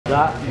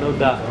No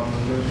doubt.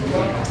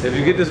 If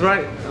you get this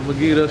right, I'm gonna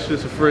give you those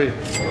shoes for free.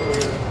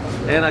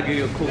 And I'll give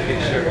you a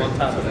CoolKicks shirt on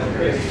top of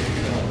that.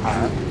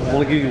 I'm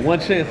gonna give you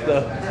one chance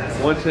though.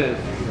 One chance.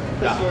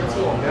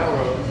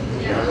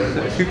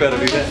 You better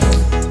do that.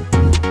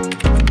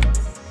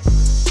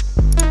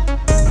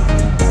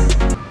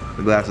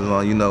 The glasses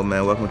on, you know,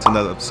 man. Welcome to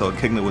another episode of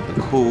Kicking It with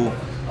the Cool.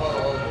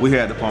 We're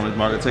here at the Farmers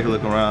Market. Take a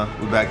look around.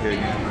 We're back here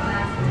again.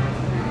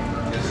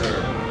 Yes, sir.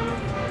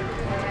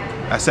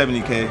 At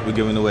 70K, we're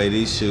giving away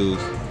these shoes.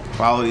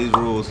 Follow these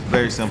rules.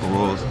 Very simple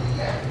rules.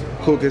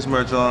 CoolKicks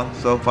merch on,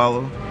 so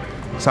follow.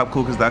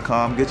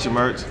 ShopCoolKicks.com. Get your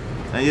merch.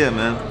 And yeah,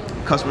 man,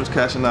 customers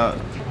cashing out.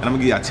 And I'm gonna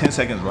give y'all 10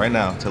 seconds right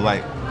now to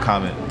like,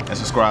 comment, and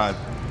subscribe.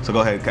 So go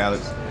ahead,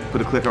 Alex.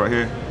 Put a clicker right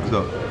here. Let's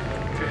go.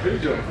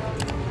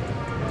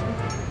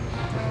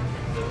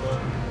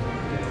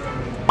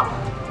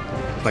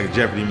 It's like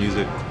Jeopardy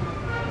music.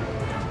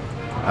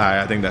 Alright,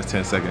 I think that's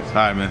 10 seconds.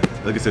 Alright, man.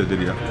 Let's get to the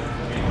video.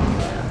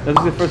 This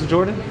is your first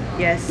Jordan?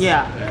 Yes.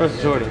 Yeah. First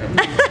Jordan.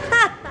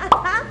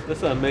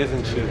 That's an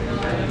amazing shoe.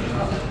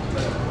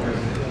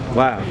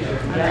 Wow.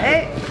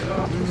 Hey.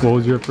 What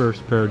was your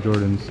first pair of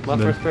Jordans? My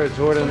first pair of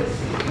Jordans,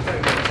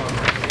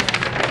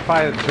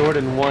 probably a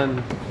Jordan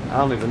 1, I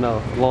don't even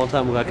know, a long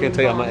time ago. I can't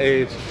tell you my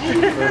age,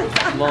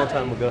 a long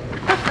time ago.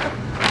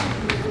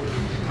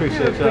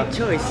 Appreciate y'all. Good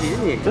choice,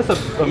 isn't it? That's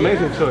an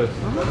amazing choice.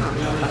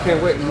 I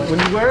can't wait. When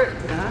you wear it,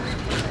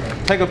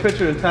 take a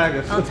picture and tag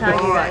us. I'll tag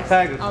you guys.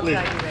 Tag us, I'll please.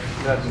 tag you guys.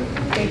 Gotcha.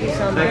 Thank you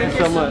so much. Thank you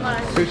so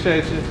much.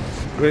 Appreciate you.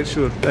 Great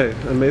shoe. Hey,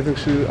 amazing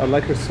shoe. I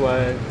like her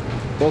swag.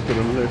 Both of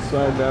them, they're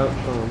swagged out.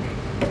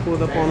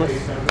 Pulled up on us.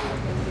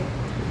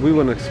 We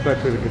wouldn't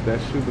expect her to get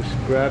that shoe, but she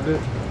grabbed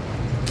it.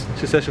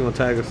 She said she was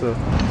gonna tag us up.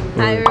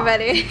 Hi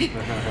everybody.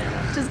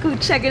 Just go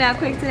check it out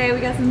quick today. We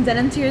got some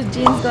Denim Tears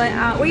jeans going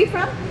out. Where are you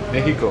from?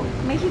 Mexico.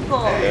 Mexico.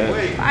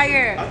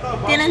 Fire.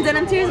 ¿Tienen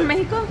Denim Tears in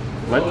Mexico?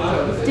 What?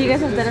 Do you guys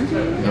have Denim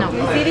Tears? No.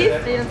 You see these?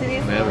 You don't see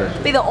these? Never.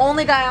 Be the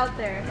only guy out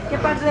there. ¿Qué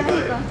parte de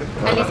Mexico?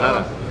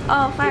 Jalisco.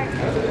 Oh, fire.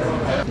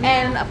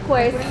 And of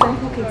course, some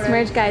CoolKicks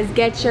merch, guys.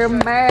 Get your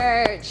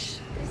merch.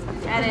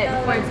 Get it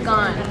before it's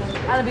gone.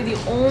 I'll be the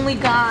only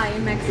guy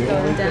in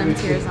Mexico with Denim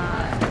Tears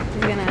on.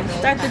 We're gonna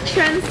start the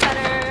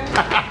trendsetter.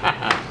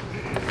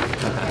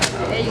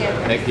 There you go.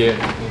 Thank you. You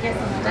guys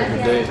have a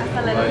day.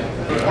 Hasta luego.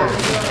 Yeah.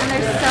 And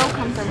they're so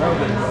comfortable.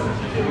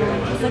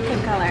 It's a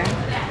good color.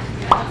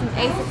 Some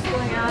Asics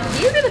going out.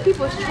 These are the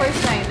people's choice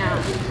right now.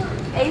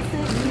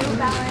 Asics, New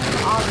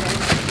Balance, all this.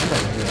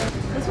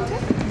 This one too?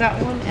 That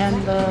one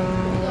and the...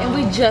 And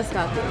we just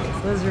got these.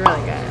 This is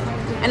really good.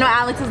 I know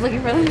Alex is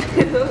looking for them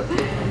too.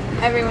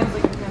 Everyone's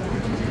looking for them.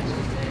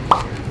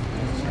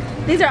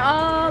 These are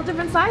all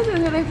different sizes.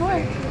 Who are they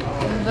for?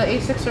 The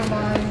A6 are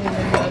mine and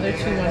then the other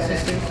two my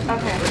sisters.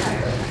 Okay.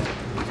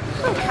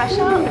 Oh,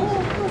 Kasha. Oh,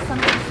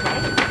 something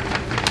nice.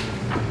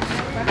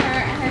 For her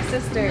and her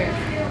sister.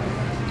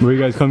 Where are you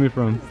guys coming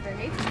from?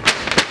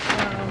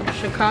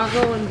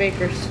 Chicago and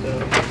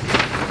Bakersfield.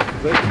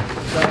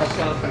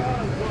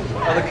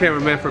 Other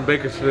cameraman from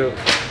Bakersfield.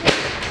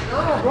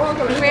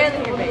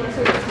 Rarely hear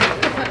Bakersfield.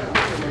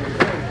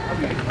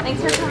 Thanks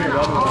for coming on.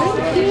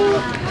 Thank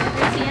you.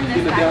 Seeing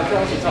this back.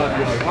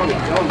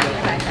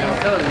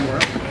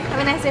 Have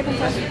a nice day,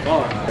 Princess.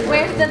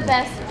 Where's the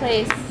best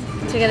place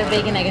to get a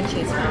bacon, egg, and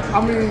cheese from? I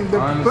mean,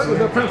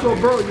 the Pencil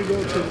Borough you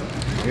go to.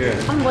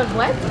 Yeah. On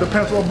what? The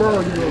Pencil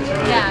Borough you go to.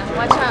 Yeah,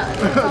 watch out.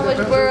 Depends on which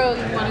borough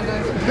you want to go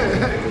to.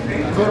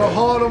 Go to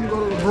Harlem, go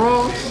to the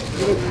Bronx,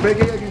 go to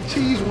bacon, egg, and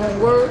cheese, one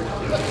word.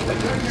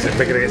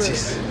 Bacon, egg, and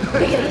cheese.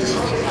 Bacon, egg, and cheese.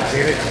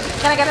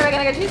 Can I get a bacon,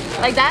 egg, and cheese?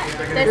 Like that?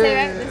 Did I say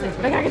right?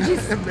 Bacon, egg, and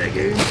cheese.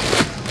 Bacon.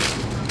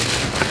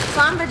 So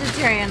I'm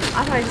vegetarian.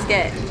 I'll probably just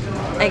get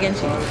egg and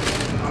cheese.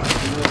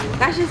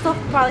 That should still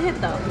probably hit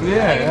though.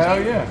 Yeah, hell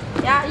yeah.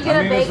 Yeah, you get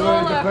a bagel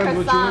or a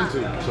depends croissant.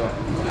 what you're into, so.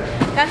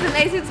 Got some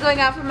Asics going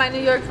out for my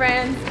New York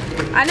friends.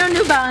 I know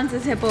New Balance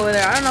is hip over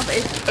there. I don't know if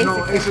Asics.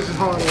 No, A6 is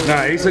hard.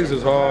 Nah, A6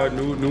 is hard.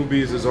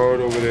 Newbies is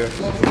hard over there.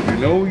 You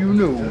know, you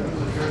know.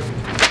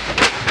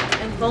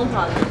 And phone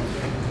positive.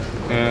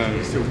 He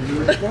said,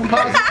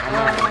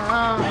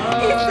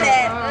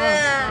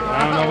 I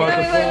don't know about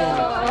the phone.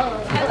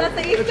 That's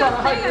the East Coast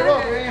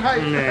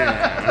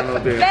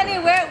thing. Benny,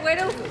 where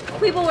do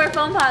people wear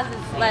phone pauses?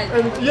 Like,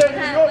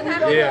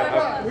 Yeah,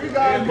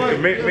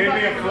 made me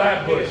a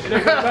Flatbush.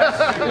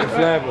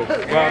 Flatbush.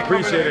 Well, I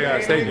appreciate it,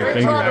 guys. Thank you. Thank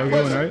you. How are you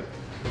doing, right?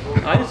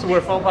 I used to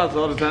wear phone pods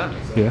all the time.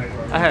 Yeah.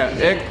 I had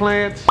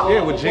eggplants,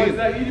 yeah, with jeans,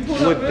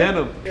 with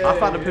denim. I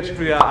found a picture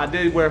for y'all. I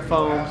did wear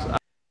phones.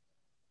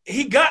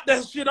 He got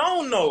that shit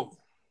on though.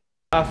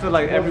 I feel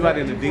like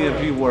everybody in the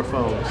DMV wore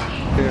phones.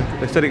 Yeah.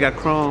 They said he got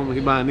chrome. He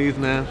buying these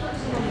now.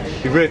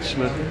 He rich,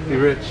 man. He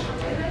rich.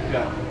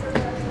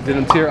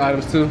 Denim tier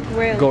items too.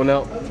 Really? Going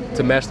out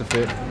to match the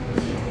fit.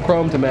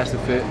 Chrome to match the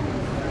fit.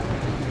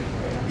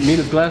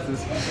 Nina's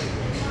glasses.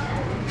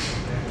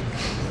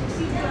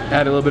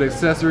 Add a little bit of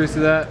accessories to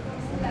that.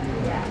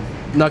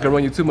 Not gonna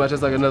run you too much.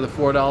 That's like another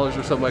 $4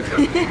 or something like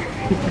that.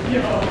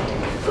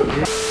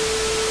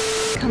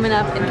 Coming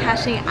up and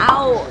cashing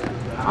out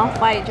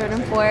Off-White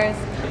Jordan 4s.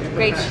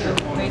 Great shoe.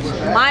 Great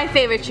shoe. My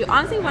favorite shoe.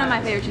 Honestly, one of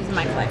my favorite shoes in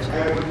my collection.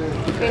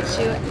 Great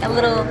shoe. A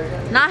little,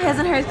 not his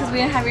and hers because we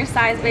didn't have your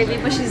size, baby,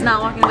 but she's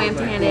not walking away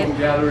empty-handed.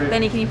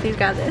 Benny, can you please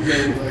grab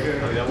this?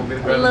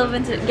 A little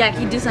vintage. Yeah,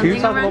 can you do something? Can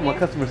you talk about my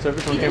customer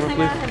service on camera,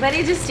 please?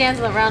 Benny just stands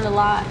around a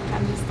lot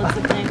and just looks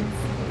at things.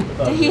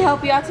 Did he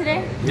help you out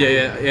today?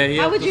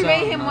 Yeah. How would you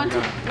rate him 1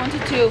 to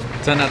 2?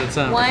 10 out of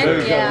 10. 1?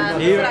 Yeah,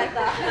 that's what I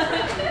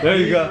thought. There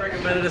you go. He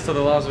recommended us to the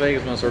Las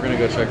Vegas one, so we're gonna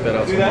go check that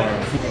out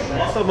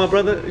tomorrow. So my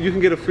brother, you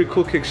can get a free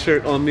CoolKicks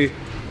shirt on me.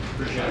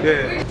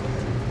 Yeah.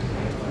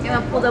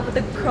 I pulled up with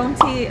the Chrome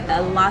tee,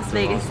 a Las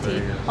Vegas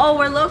tee. Oh,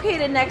 we're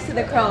located next to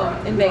the Chrome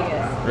in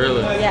Vegas.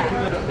 Really? Yeah.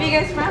 Where you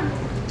guys from?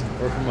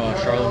 We're from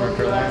Charlotte, North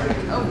Carolina.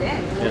 Oh,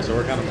 dang. Yeah, so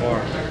we're kind of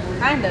far.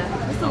 Kinda.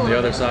 Just a On the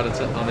other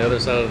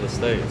side of the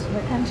states.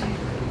 The country.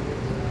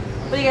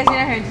 What are you guys doing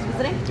out here? Just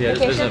visiting? Yeah,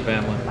 just visiting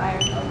family. Fire.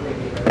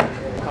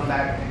 Come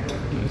back.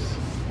 Nice.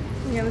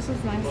 Yeah, this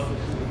was nice.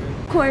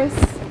 Of course,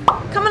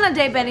 come on a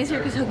day, Benny's here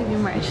because he'll give you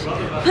merch.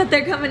 But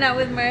they're coming out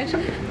with merch.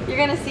 You're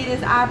gonna see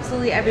this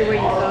absolutely everywhere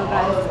you go,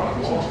 guys. I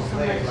appreciate you so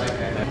much.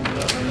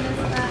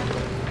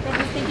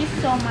 Thank you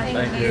so much.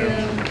 Thank you.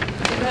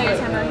 Enjoy your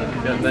time out here.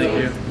 Yeah, thank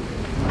you.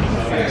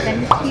 Then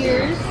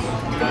here's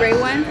the gray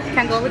one.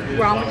 Can't go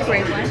wrong with the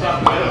gray one.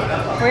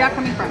 Where y'all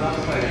coming from?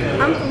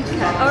 I'm from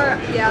Cali. Or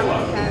yeah, I'm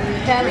from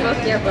Cali.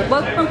 Cali.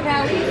 Both from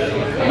Cali.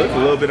 You look a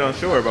little bit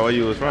unsure about where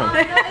you was from.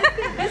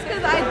 It's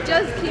because I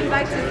just came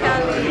back to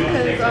Cali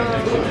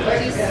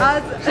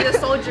because she's a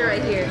soldier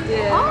right here.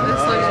 Yeah, I'm a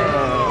soldier.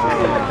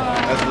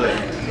 That's lit.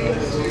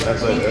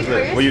 That's lit. That's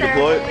lit. Were you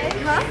deployed?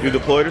 Huh? You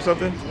deployed or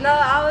something? No,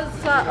 I was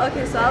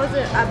okay. So I was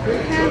at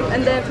boot camp,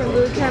 and then from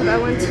boot camp I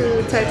went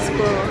to tech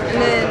school,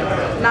 and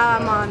then now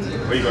I'm on.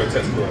 Where you going to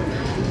tech school?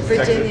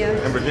 Virginia.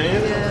 Texas? In Virginia?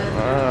 Yeah.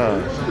 Ah.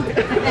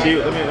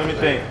 Let me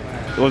think.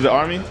 Was it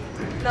Army?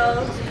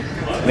 No.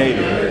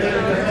 Navy.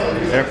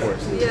 Air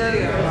Force.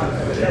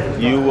 Yeah.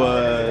 You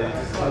was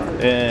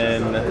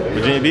in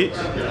Virginia Beach?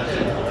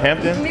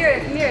 Hampton? Near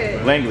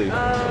it. Langley?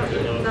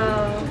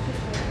 No.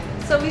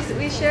 So we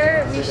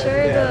share the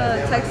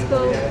tech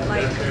school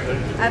like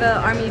at an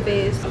army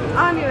base. I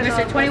don't even know.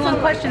 Mr. 21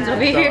 questions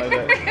over here.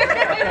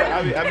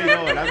 I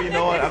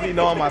be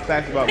knowing my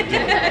facts about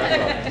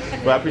Virginia.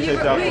 But I appreciate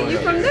y'all. You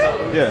from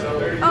there?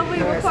 Yeah. Oh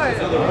wait, what part?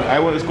 I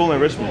went to school in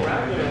Richmond.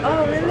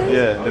 Oh really?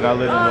 Yeah, then I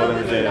lived in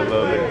Northern Virginia a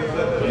little bit.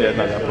 Yeah, it's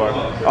not that far.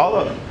 All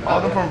of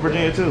them from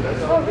Virginia too.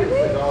 Oh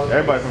really?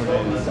 Everybody from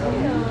Virginia.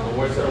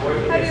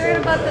 Have you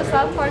heard about the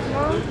South Park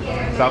Mall?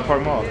 South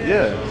Park Mall.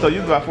 Yeah. So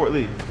you by Fort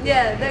Lee.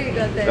 Yeah, there you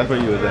go. There. That's where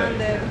you was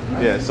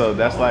at. Yeah, so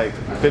that's like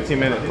 15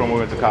 minutes from where we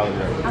went to college.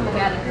 I'm the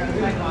Valley girl.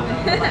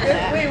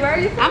 Wait, where are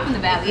you from? I'm from the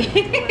Valley.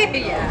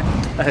 Yeah.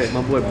 Hey,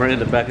 my boy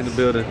Brandon back in the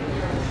building.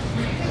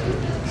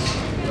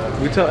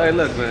 Hey,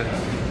 look, man.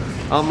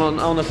 I don't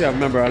know if y'all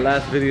remember our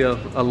last video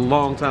a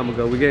long time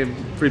ago. We gave him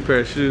a free pair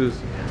of shoes.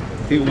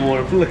 He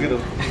wore them. Look at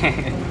him.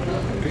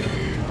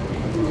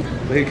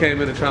 But he came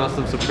in and tried on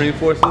some Supreme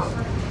Forces.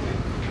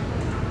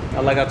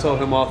 Like I told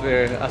him off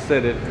air, I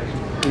said it.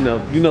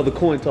 You know the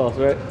coin toss,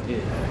 right? Yeah.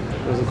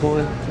 There's a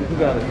coin. Who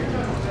got it?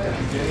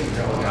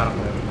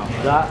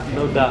 Dot,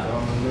 no dot.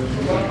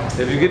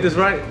 If you get this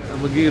right,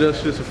 I'm gonna give you those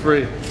shoes for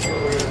free.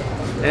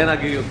 And I'll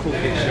give you a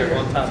CoolKicks shirt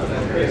on top of that.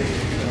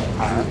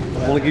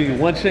 I'm gonna give you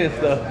one chance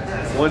though.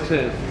 One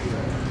chance.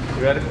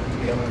 You ready?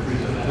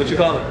 What you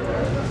call it?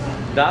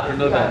 Dot or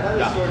no dot?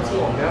 Dot.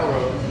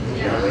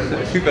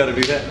 You better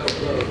be that.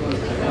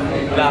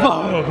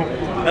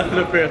 Dot. That's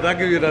the appearance. I'll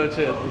give you another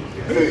chance.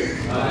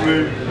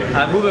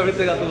 I move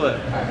everything out the way.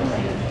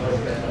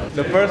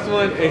 The first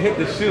one, it hit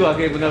the shoe, I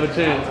gave him another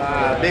chance.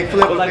 Big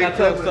flip. But like I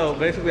told you, so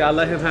basically I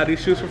let him have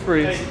these shoes for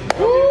free.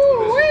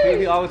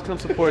 He always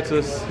comes supports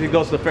us. He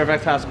goes to the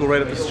Fairfax High School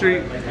right up the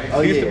street.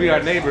 He used to be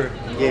our neighbor.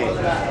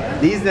 Yeah.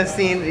 These done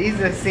seen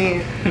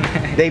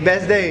they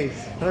best days.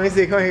 Let me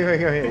see, come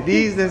here.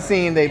 These done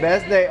seen they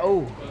best day.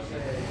 Oh.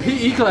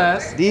 PE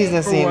class. These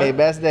done seen they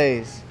best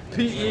days.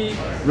 PE.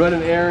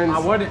 Running errands. I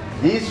want it.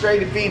 These straight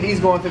to feet, these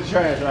going to the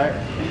trash, right?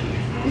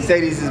 You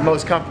say these is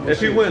most comfortable. If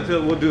he wins,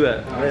 we'll do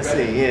that. Let's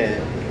see, yeah.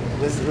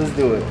 Let's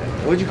do it.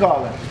 What'd you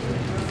call it?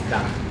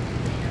 Dot.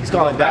 He's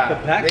calling Dot. The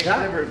pack?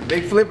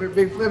 Big flipper.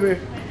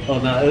 Oh,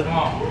 nah.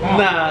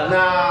 Nah.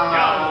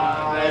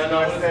 That's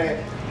what I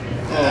said.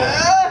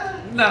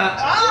 Nah.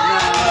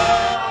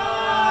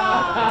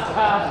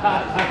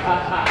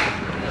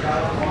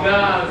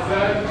 Nah,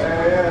 son.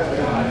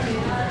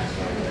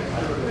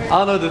 I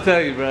don't know what to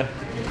tell you, bro.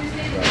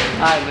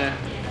 Alright, man.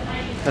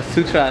 That's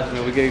 2 tries,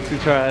 man. We gave you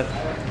 2 tries.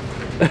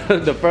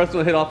 The first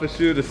one hit off his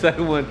shoe. The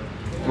second one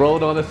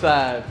rolled on the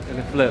side and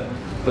it flipped.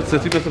 But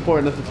since you've been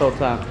supporting us this whole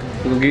time,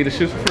 we're gonna give you the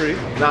shoes for free.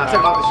 Nah,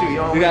 take off the shoe.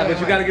 But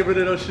you gotta get rid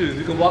of those shoes.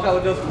 You can walk out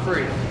with those for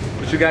free,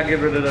 but you gotta get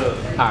rid of those.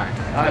 Alright.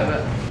 Alright,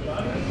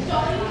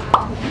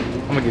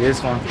 I'm gonna get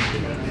this one.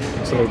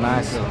 It's look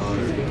nice.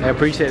 I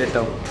appreciate it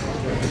though.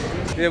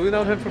 Yeah, we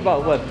known him for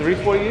about what,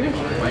 3-4 years?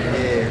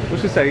 Yeah. What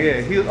should say?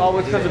 Yeah, he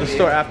always comes to the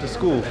store after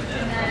school.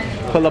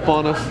 pull up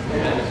on us.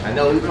 I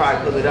know we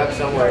probably pull it up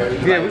somewhere.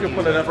 Yeah, we can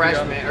pull it up.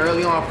 Freshman,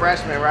 early on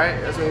freshman, right?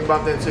 That's when we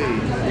bumped into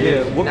you.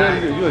 Yeah, what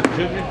grade are you? You a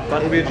junior?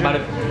 About to be a junior?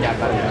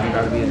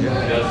 About to be a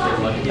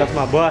junior. That's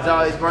my boy. He's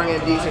always bringing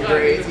decent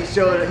grades. He's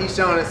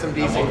showing us some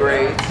decent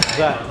grades.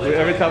 Exactly.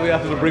 Every time we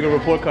ask him to bring a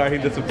report card, he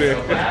disappears.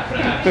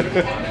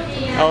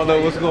 I don't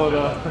know what's going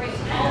on.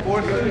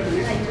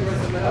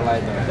 I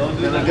like that. Don't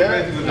do nothing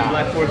crazy with the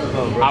black forces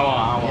on, bro. I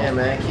won't. Yeah,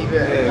 man, keep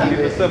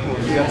it simple.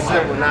 Keep it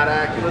simple, not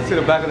accurate. Let's see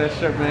the back of that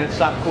shirt, man.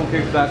 Shop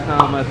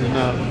CoolKicks.com, as you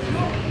know.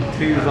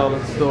 Tees all in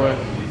the store.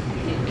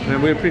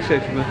 Man, we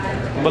appreciate you,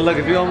 man. But look,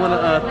 if you don't want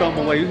to throw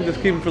them away, you can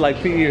just keep them for like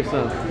PE or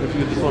something. If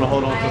you just want to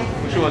hold on to them.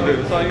 What you want to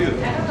do? It's all you. You want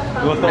to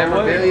throw them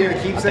away?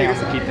 Memorabilia, keepsakes.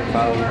 I keep them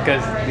probably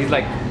because these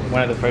like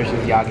one of the first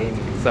shoes y'all gave me.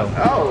 So.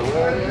 Oh,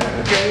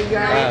 well, okay, you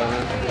got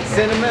it.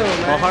 Sentimental,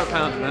 man. Oh, heart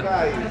pounds, man.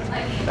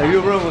 Hey, you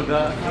a real one,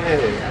 dog.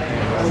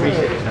 Yeah.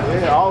 Appreciate it.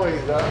 Yeah,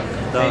 always,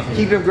 dog.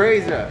 Keep them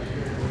grades up.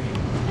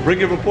 Bring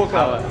your report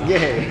card.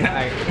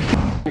 Yeah.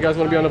 You guys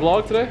want to be on the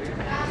vlog today?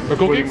 Or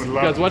CoolKicks? You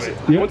guys watch it?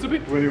 You want to be?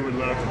 William would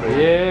love to be.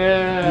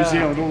 Yeah. New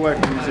Zealand, don't work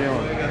from New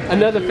Zealand.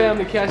 Another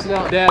family cashing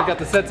out. Dad got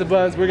the sets of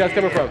buns. Where you guys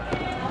coming from?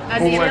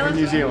 New Zealand.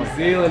 New Zealand. New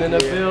Zealand in the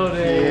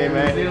building. Yeah,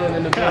 man. New Zealand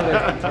in the building.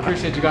 I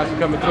appreciate you guys for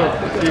coming through.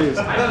 Cheers.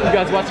 You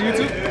guys watching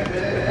YouTube?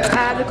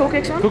 The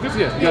CoolKicks one? CoolKicks,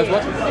 yeah. You guys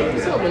watching?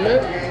 What's up,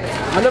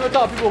 man? I never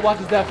thought people would watch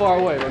us that far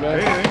away, man.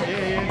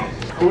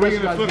 Yeah. We're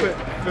gonna flip it.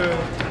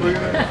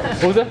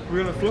 What was that?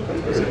 We're gonna flip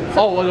it.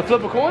 Oh, well, to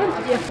flip a coin?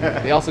 Yeah.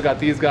 They also got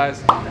these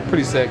guys.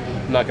 Pretty sick,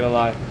 I'm not gonna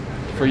lie.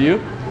 For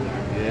you?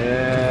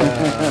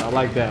 Yeah, I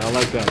like that, I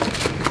like that.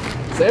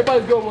 So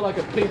everybody's going with like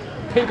a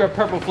pink or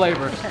purple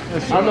flavor. I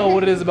don't know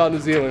what it is about New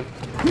Zealand.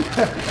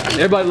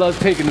 Everybody loves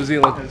pink in New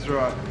Zealand. That's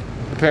right.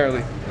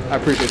 Apparently. I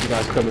appreciate you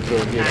guys coming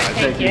through again.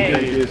 Thank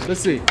you. Let's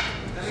see.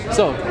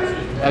 So,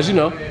 as you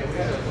know,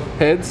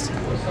 heads.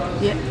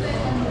 Yeah.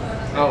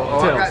 Oh,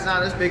 I got now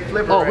this big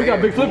flipper. Oh, we got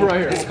a big flipper right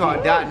here. It's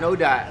called dot, no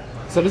dot.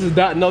 So this is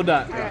dot, no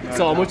dot.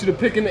 So I want you to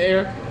pick in the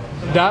air,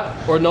 dot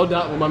or no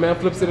dot when my man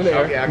flips it in the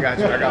air. Okay, I got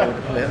you. I got with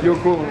the flip. You're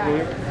cool with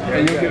it.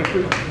 And you'll get a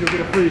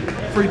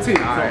free tee.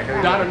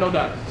 So dot or no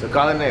dot. So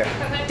call in there.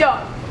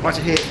 Dot. Watch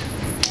your head.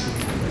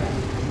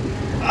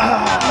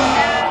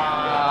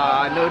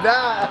 Ah, no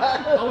dot.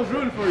 I was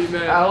rooting for you,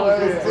 man. I was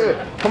rooting for you.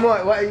 Come on,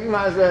 you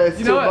might as well.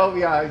 You know what? Both of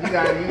y'all. You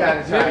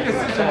gotta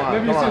try.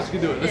 Maybe your sister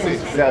can do it. Let's see.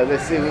 So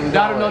let's see. What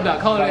Dot or no dot?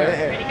 Call it in the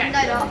air.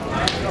 No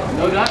dot.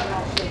 No dot?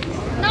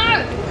 No.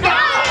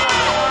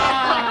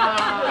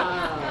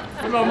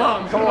 Come on, mom.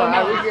 Come on.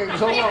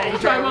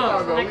 Try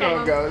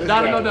mom. Go.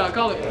 Dot or no dot?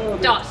 Call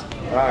it. Dot.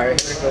 All right.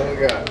 Here we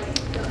go.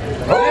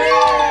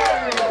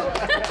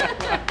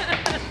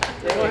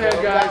 Go ahead,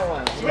 guys.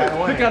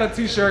 Pick out a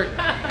t-shirt.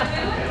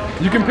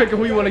 You can pick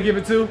who you want to give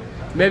it to.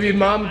 Maybe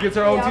mom gets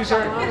her own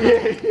t-shirt. I've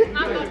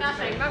got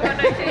nothing. I've got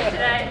no shoes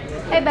today.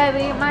 Hey,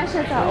 baby. My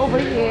shirts are over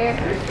here.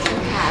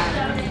 We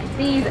have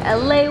these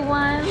LA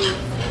ones.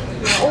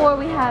 Or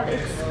we have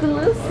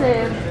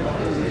exclusive.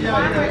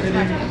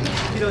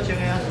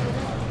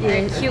 You're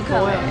in cute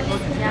color.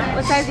 Yeah.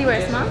 What size do you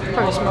wear, small?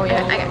 Probably small,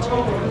 yeah. I got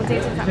you.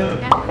 Take some time.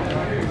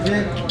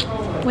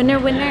 Yeah. Winner,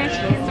 winner.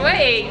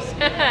 Sweet.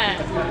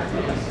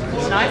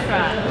 Nice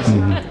one.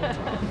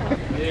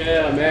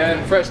 Yeah,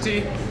 man. Fresh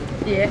tea.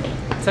 Yeah.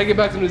 Take it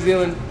back to New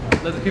Zealand.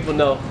 Let the people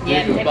know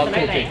about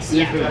CoolKicks.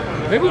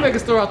 Yeah. Maybe we make a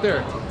store out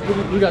there.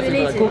 We got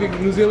something like CoolKicks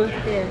New Zealand.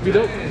 Yeah. Be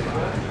dope.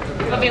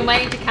 I've been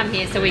waiting to come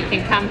here so we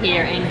can come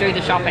here and do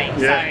the shopping.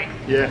 Yeah.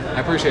 So Yeah. I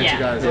appreciate you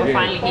guys. We're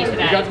finally here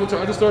today. You guys went to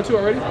our other store too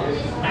already? No,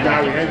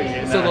 we haven't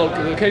yet. So the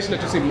location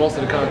that you see most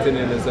of the content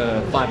in is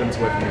 5 minutes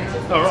away from me.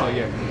 Oh, right. So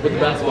yeah, with the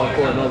basketball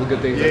court and all the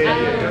good things.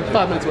 Yeah.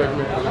 5 minutes away from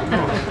me.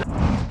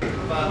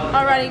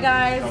 Alrighty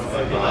guys,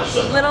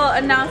 little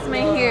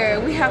announcement here.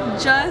 We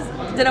have just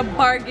did a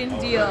bargain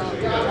deal.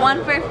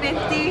 1 for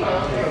 $50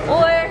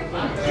 or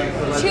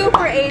 2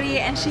 for $80,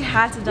 and she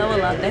had to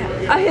double up.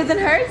 His and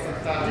hers?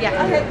 Yeah.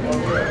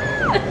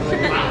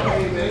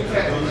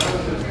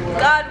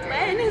 God,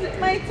 when is it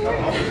my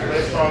turn?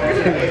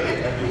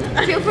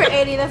 2 for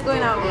 $80, that's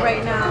going out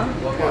right now.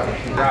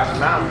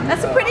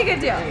 That's a pretty good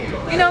deal.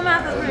 You know,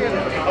 math is pretty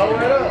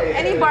good.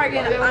 Any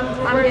bargain,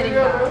 I'm getting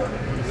that.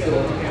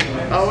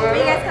 Where are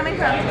you guys coming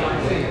from?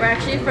 We're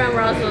actually from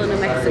Roswell, New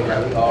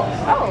Mexico.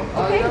 Oh,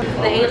 okay.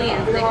 The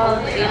aliens, they call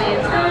them the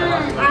aliens.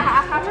 I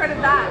have heard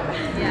of that.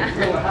 Yeah.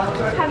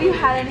 Have you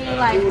had any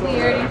like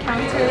weird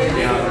encounters?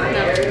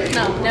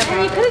 No, never.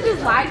 And you could have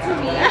just lied to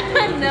me.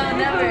 No,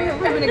 never. It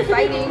would have been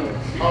exciting.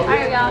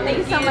 Alright y'all, thank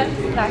you so much.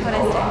 That's what I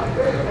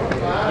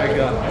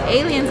said.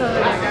 Aliens over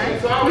there,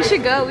 guys. We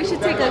should go. We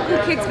should take a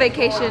CoolKicks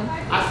vacation.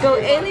 Go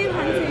alien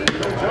hunting.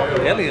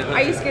 Alien?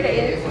 Are you scared of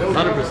aliens?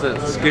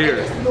 100%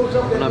 scared.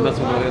 I'm not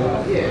messing with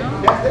aliens.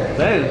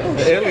 Damn,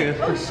 the alien.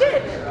 Oh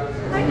shit.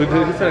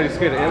 He said he's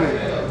scared of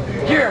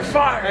aliens. You're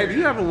fired! Hey, do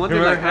you ever wonder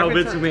like how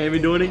every Vince time... may be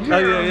doing it?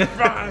 You're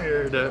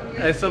fired!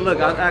 Hey, so look,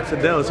 I asked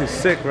Adele, she's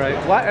sick, right?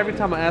 Why every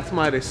time I ask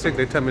somebody they're sick,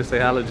 they tell me it's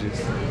their allergies?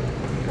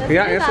 Can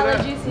y'all answer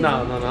that?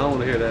 No, I don't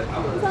want to hear that.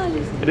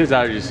 It is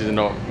allergy season,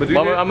 no. But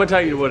I'm gonna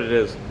tell you what it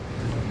is.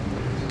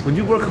 When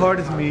you work hard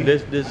as me.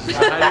 This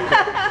society,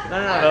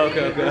 no.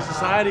 Okay. This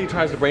society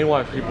tries to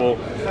brainwash people.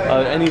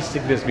 Any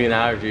sickness being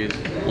allergies,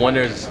 when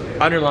there's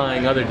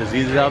underlying other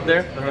diseases out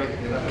there,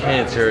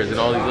 cancers and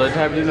all these other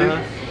types of diseases.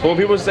 So what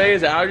people say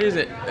is allergies,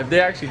 if they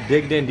actually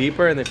digged in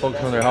deeper and they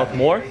focus on their health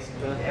more,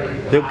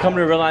 they'll come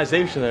to a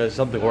realization that there's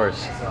something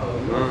worse.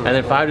 And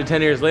then 5 to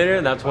 10 years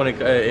later, that's when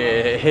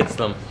it hits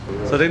them.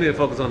 So they need to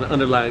focus on the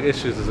underlying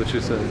issues, is what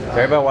you're saying.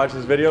 Everybody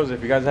watches videos.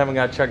 If you guys haven't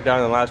got checked out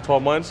in the last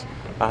 12 months,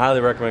 I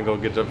highly recommend go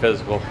get your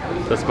physical.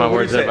 That's my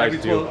words of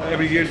advice to you.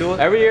 Every year do it?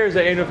 Every year is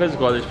an annual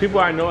physical. There's people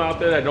I know out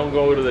there that don't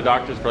go to the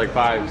doctors for like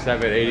 5,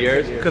 7, 8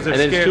 years. Because they're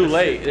and scared. it's too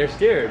late. They're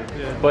scared.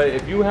 Yeah. But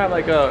if you have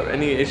like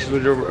any issues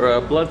with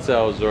your blood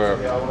cells or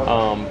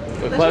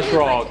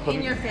cholesterol, like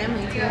in your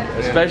family too.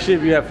 Especially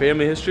if you have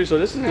family history. So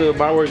this is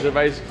my words of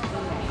advice.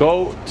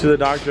 Go to the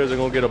doctors and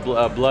go get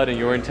a blood and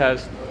urine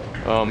test.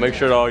 Make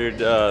sure that all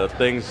your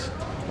things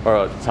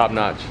are top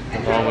notch.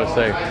 That's all I'm gonna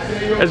say.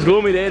 It's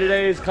gloomy day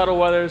today. It's cuddle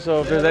weather.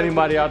 So if there's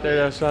anybody out there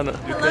that's trying to,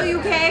 hello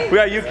UK. We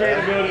got UK in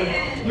the building.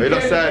 They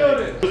look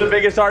sad. Who's the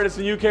biggest artist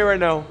in UK right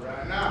now?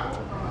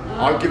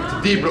 I'll give it to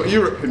D Block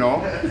Europe, you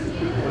know.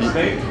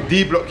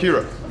 D Block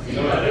Europe.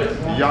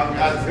 Young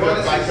as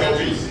like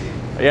LB.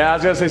 Yeah, I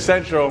was gonna say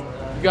Central.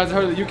 You guys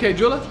heard of the UK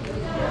driller?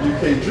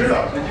 UK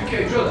driller. The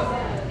UK driller.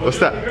 What's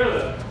that?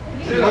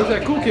 What's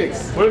that?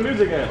 CoolKicks. Where the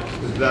music at?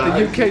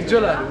 The UK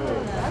driller.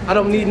 I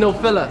don't need no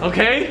filler.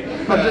 Okay.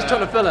 I'm just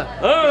trying to fill her.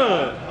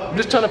 I'm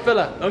just trying to fill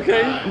her.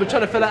 Okay. I'm just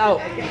trying to fill her out.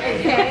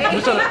 Okay. I'm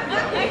just trying to...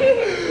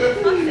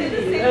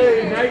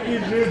 Hey, Nike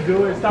Drew,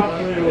 do it. Stop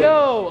playing with it.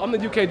 Yo, I'm the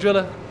UK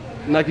driller.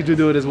 Nike Drew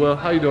do it as well.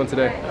 How you doing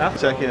today?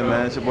 Check in,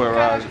 man. It's your boy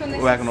Raj.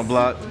 Back on the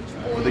block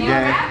with the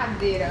gang.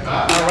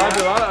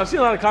 Roger, I've seen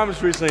a lot of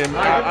comments recently,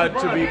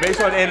 to be based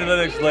on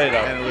analytics later.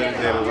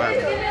 Analytics data, right.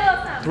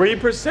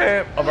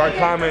 3% of our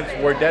comments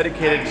were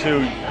dedicated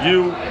to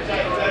you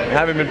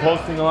having been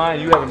posting a lot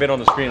and you haven't been on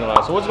the screen a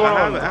lot. So what's going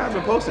on? I haven't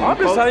been posting. I'm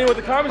just telling you what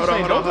the comments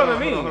say. Don't come to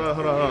me.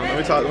 Hold on. Let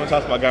me talk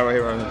to my guy right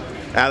here.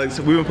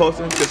 Alex, we've been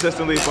posting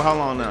consistently for how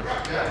long now?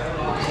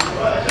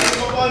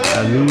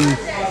 At least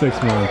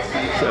 6 months.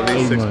 At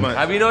least 6 months.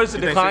 Have you noticed a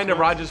decline of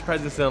Roger's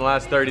presence in the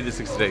last 30 to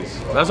 60 days?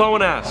 That's all I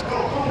want to ask.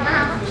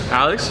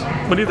 Alex,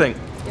 what do you think?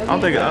 I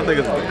don't think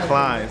it's a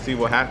decline. See,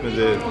 what happens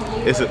is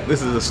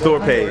this is a store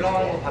page.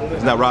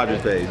 It's not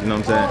Roger's page. You know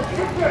what I'm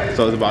saying?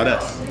 So it's about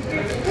us.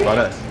 It's about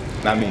us,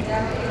 not me.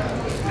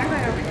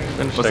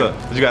 What's up?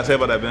 What you got to say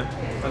about that, Ben?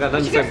 I got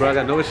nothing to say, bro. I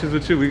got no issues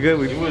with you. We good.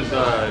 You was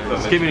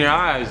skipping your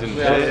eyes and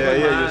yeah.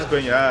 You're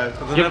squinting your eyes.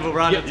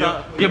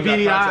 Your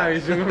beady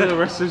eyes. Remember the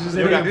rest of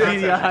your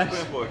beady eyes.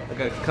 I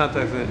got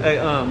contacts in. Hey,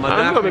 my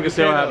guy. I'm gonna make a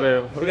sale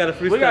happen. We got a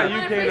freestyle. We got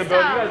UK in the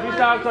building. You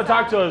guys freestyle.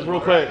 Talk to us real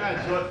quick.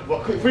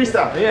 What, quick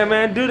freestyle? Yeah,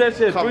 man. Do that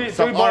shit. Three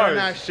bars.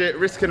 Nice shit.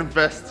 Risk and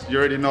invest. You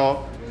already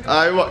know.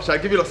 What? Should I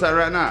give you something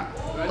right now?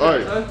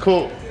 Alright,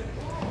 cool.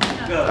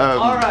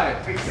 Alright.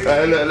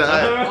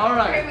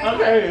 Alright.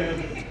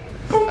 Okay.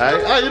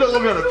 Hey, you don't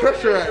want me under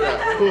pressure right now.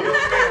 Cool.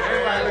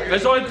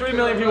 There's only 3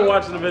 million people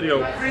watching the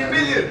video. 3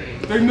 million?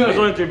 3 million. There's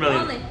only 3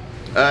 million.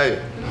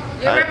 Hey.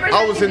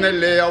 I was in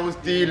LA, I was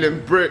dealing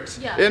bricks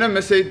in a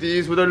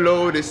Mercedes with a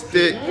loaded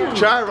stick.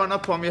 Try run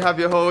up on me, have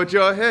you hold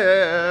your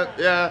hip.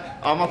 Yeah,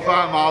 I'ma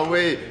find my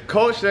way.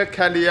 Culture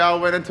Cali, I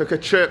went and took a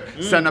trip.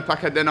 Send a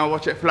packet, then I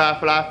watch it fly,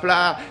 fly,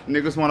 fly.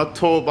 Niggas wanna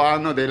tour, but I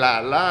know they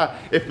lie.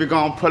 If we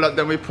gon' pull up,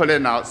 then we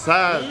pullin'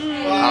 outside.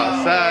 We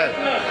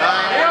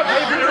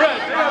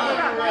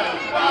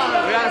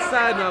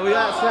outside now, we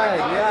outside.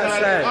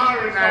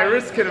 I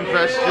risk and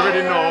invest, you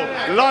already know.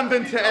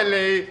 London to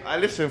LA. I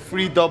listen,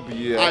 free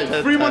W.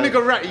 Free my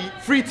nigga Ratty,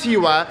 free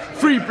TY,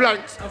 free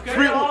Blanks,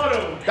 free.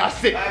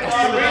 That's it.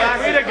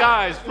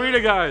 Free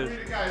the guys.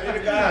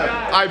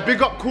 I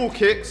big up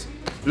CoolKicks,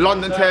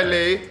 London to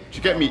LA.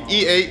 You get me?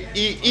 E8,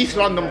 East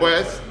London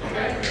boys.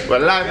 We're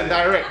live and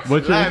direct.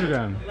 What's your live.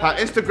 Instagram? Our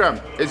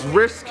Instagram is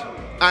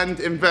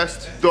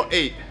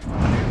riskandinvest.8.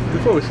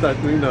 Before we start,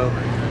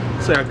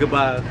 say our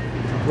goodbye.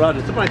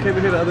 Roger, somebody came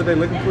in here the other day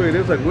looking for you. They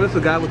was like, "Where's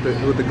the guy with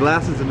the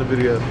glasses in the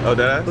video?" Oh,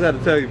 that? I forgot to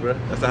tell you, bro.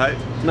 That's the hype?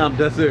 No, I'm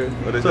dead serious.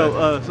 What is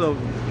so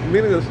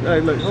meaning is, hey,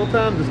 look, whole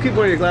time, just keep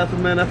wearing your glasses,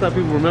 man. That's how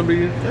people remember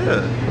you.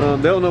 Yeah.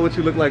 They don't know what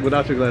you look like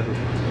without your glasses.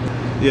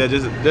 Yeah,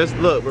 just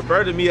look.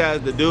 Refer to me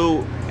as the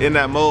dude in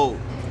that mode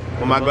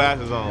with my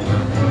glasses on,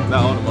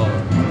 not on the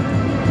mode.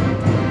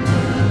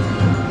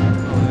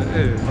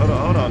 Hey.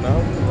 Hold on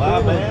now.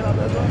 Live man.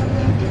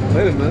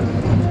 Wait a minute.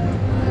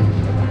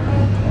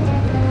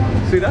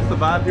 See, that's the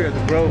vibe here at the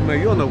Grove, man.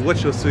 You don't know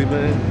what you'll see,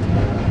 man.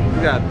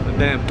 We got a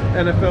damn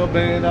NFL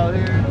band out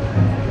here,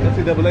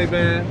 NCAA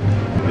band.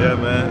 Yeah,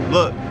 man.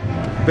 Look,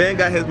 Ben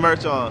got his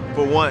merch on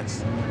for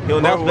once. He'll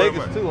never wear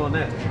Vegas merch. too on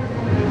that.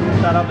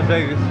 Shout out to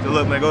Vegas. So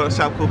look, man, go to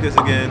Shop CoolKicks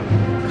again.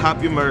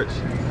 Cop your merch.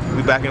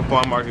 We back in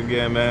farm market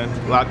again, man.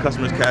 A lot of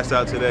customers cashed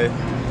out today.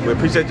 We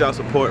appreciate y'all's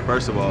support,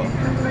 first of all.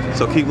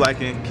 So keep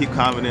liking, keep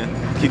commenting,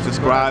 keep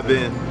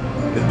subscribing.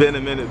 It's been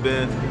a minute,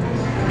 Ben.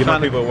 Give my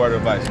people a word of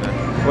advice,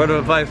 man. Word of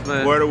advice,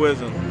 man. Word of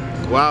wisdom.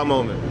 Wild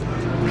moment.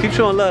 keep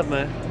showing love,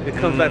 man. It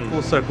comes back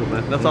full circle,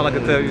 man. That's all I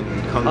can tell you.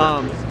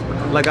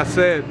 Like I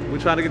said, we're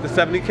trying to get to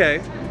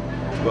 70K.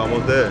 We're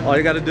almost there. All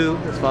you gotta do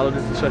is follow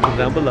this instructions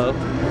down below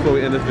before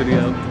we end this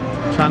video.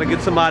 Trying to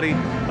get somebody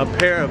a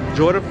pair of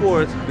Jordan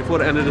 4s before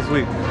the end of this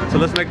week. So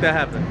let's make that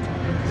happen.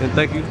 And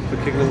thank you for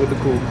kicking it with the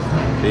cool.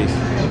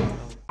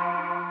 Peace.